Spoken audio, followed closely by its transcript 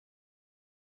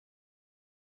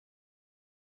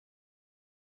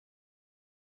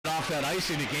off that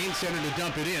icing. The Gain center to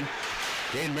dump it in.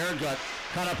 Dane Merritt got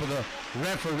caught up with the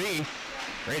referee.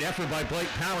 Great effort by Blake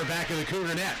Power back in the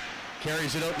Cougar net.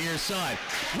 Carries it out near side.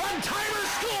 One-timer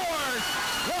scores!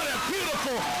 What a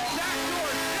beautiful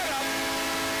backdoor setup.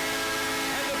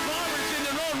 And the Bombers in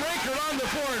their own record on the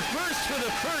board. First for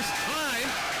the first time.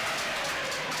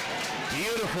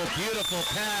 Beautiful, beautiful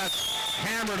pass.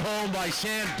 Hammered home by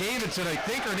Sam Davidson, I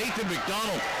think, or Nathan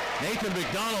McDonald. Nathan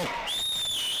McDonald.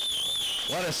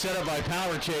 What a setup by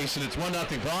Power Chase, and it's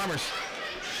 1-0 Bombers.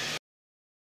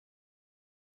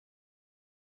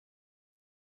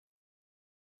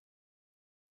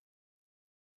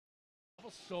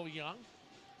 So young.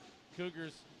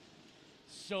 Cougars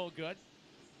so good.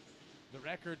 The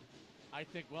record, I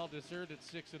think, well deserved at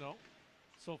 6-0.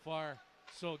 So far,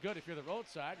 so good. If you're the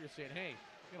roadside, you're saying, hey,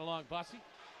 get along, Bussy.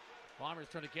 Bombers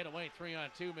trying to get away,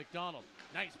 3-on-2. McDonald,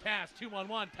 nice pass,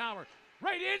 2-on-1. Power,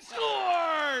 right in,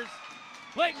 scores!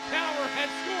 Blake Power has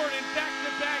scored in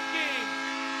back-to-back games.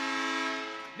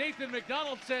 Nathan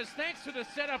McDonald says, thanks for the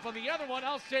setup on the other one,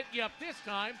 I'll set you up this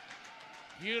time.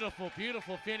 Beautiful,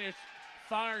 beautiful finish.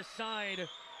 Far side,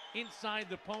 inside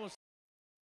the post.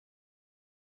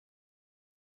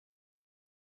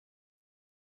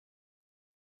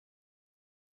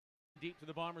 Deep to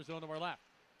the Bomber zone to our left.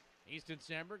 Easton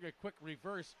Sandberg, a quick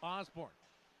reverse. Osborne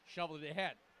shoveled it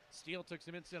ahead. Steele took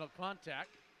some incidental contact.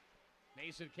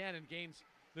 Mason Cannon gains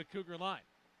the Cougar line.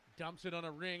 Dumps it on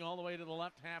a ring all the way to the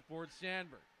left half board.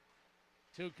 Sandberg.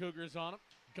 Two Cougars on him.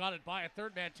 Got it by a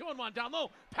third man. 2-on-1 down low.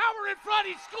 Power in front.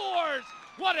 He scores.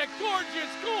 What a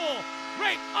gorgeous goal.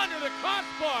 Right under the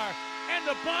crossbar. And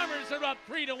the Bombers are up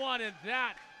 3-1. And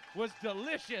that was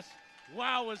delicious.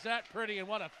 Wow, was that pretty. And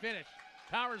what a finish.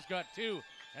 Power's got two.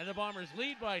 And the Bombers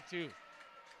lead by 2.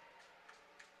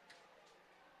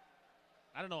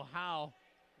 I don't know how.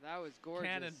 That was gorgeous.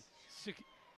 Cannon.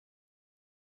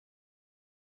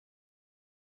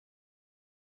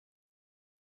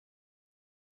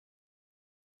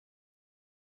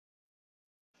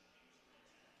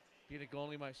 Be the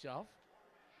goalie myself.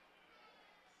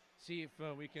 See if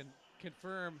we can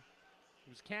confirm.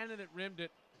 It was Cannon that rimmed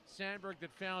it. Sandberg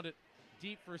that found it.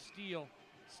 Deep for Steele.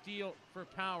 Steele for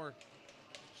Power.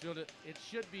 It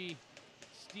should be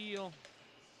Steele.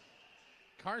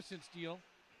 Carson Steele.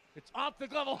 It's off the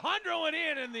glove. Alejandro and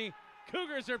in, and the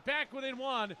Cougars are back within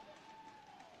 1.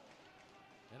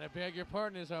 And I beg your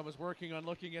pardon as I was working on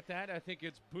looking at that. I think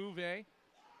it's Bouvet.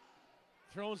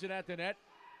 Throws it at the net.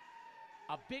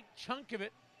 A big chunk of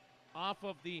it off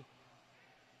of the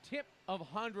tip of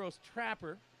Hondro's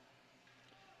trapper.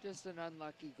 Just an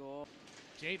unlucky goal.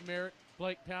 Jade Merritt,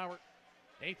 Blake Power,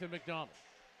 Nathan McDonald.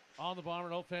 On the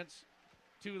Bomber offense,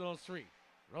 2 of those 3.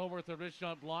 Roworth a wrist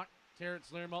shot block.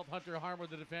 Terrence Learmouth, Hunter Harmer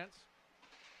the defense.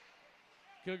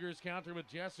 Cougars counter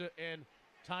with Jessa and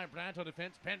Ty Brandt on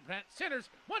defense. Ben Brandt centers,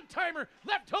 one-timer,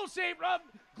 left toe save,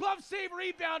 glove save,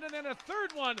 rebound, and then a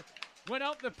third one went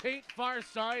out the paint far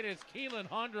side as Keelan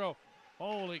Hondro.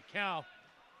 Holy cow,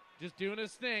 just doing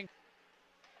his thing.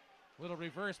 Little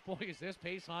reverse, boy, is this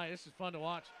pace high. This is fun to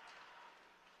watch.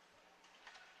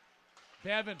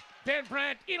 Bevan, Ben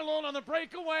Brandt, in alone on the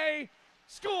breakaway,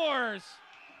 scores!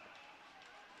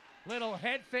 Little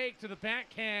head fake to the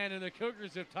backhand, and the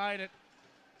Cougars have tied it.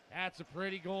 That's a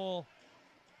pretty goal.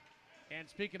 And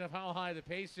speaking of how high the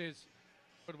pace is,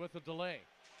 with the delay.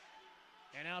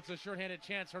 And now it's a shorthanded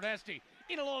chance for Esty.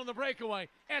 In alone on the breakaway.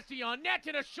 Esty on net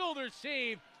and a shoulder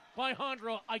save by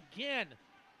Hondro again.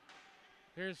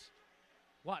 There's,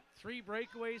 3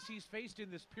 breakaways he's faced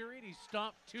in this period. He's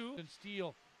stopped 2. And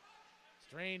Steele.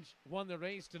 Strange won the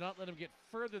race to not let him get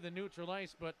further than neutral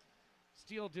ice, but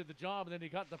Steele did the job, and then he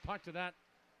got the puck to that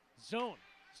zone.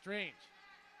 Strange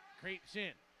creeps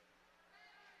in.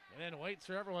 And then waits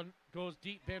for everyone. Goes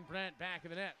deep. Ben Brandt back in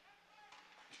the net.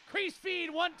 Crease feed.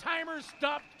 One-timer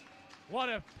stopped. What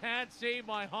a pad save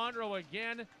by Hondro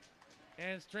again.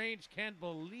 And Strange can't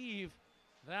believe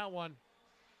that one.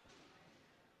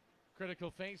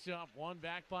 Critical face-off. One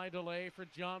back by delay for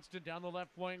Johnston. Down the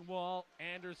left wing wall.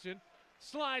 Anderson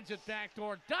slides it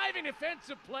backdoor. Diving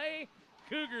defensive play.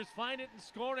 Cougars find it and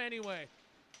score anyway.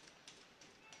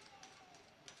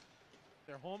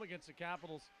 They're home against the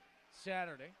Capitals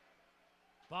Saturday.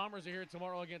 Bombers are here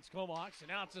tomorrow against Comox. And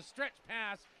now it's a stretch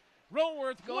pass.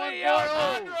 Roworth way out.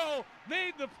 Hondro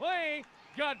made the play.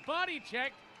 Got body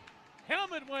checked.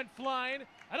 Helmet went flying.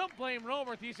 I don't blame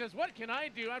Roworth. He says, what can I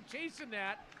do? I'm chasing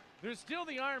that. There's still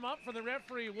the arm up for the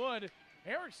referee Wood.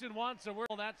 Erickson wants a word.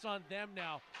 That's on them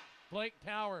now. Blake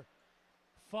Power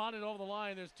fought it over the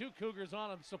line. There's 2 Cougars on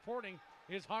him. Supporting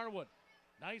is Harwood.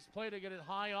 Nice play to get it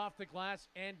high off the glass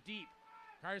and deep.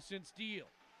 Carson Steele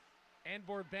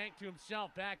Enboard bank to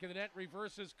himself, back of the net,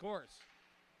 reverses course.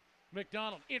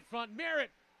 McDonald in front, Merritt,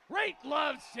 right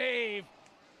glove save.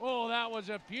 Oh, that was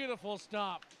a beautiful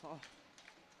stop. Oh.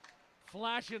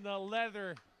 Flashing the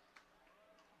leather.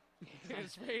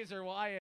 It's Fraser Wyatt.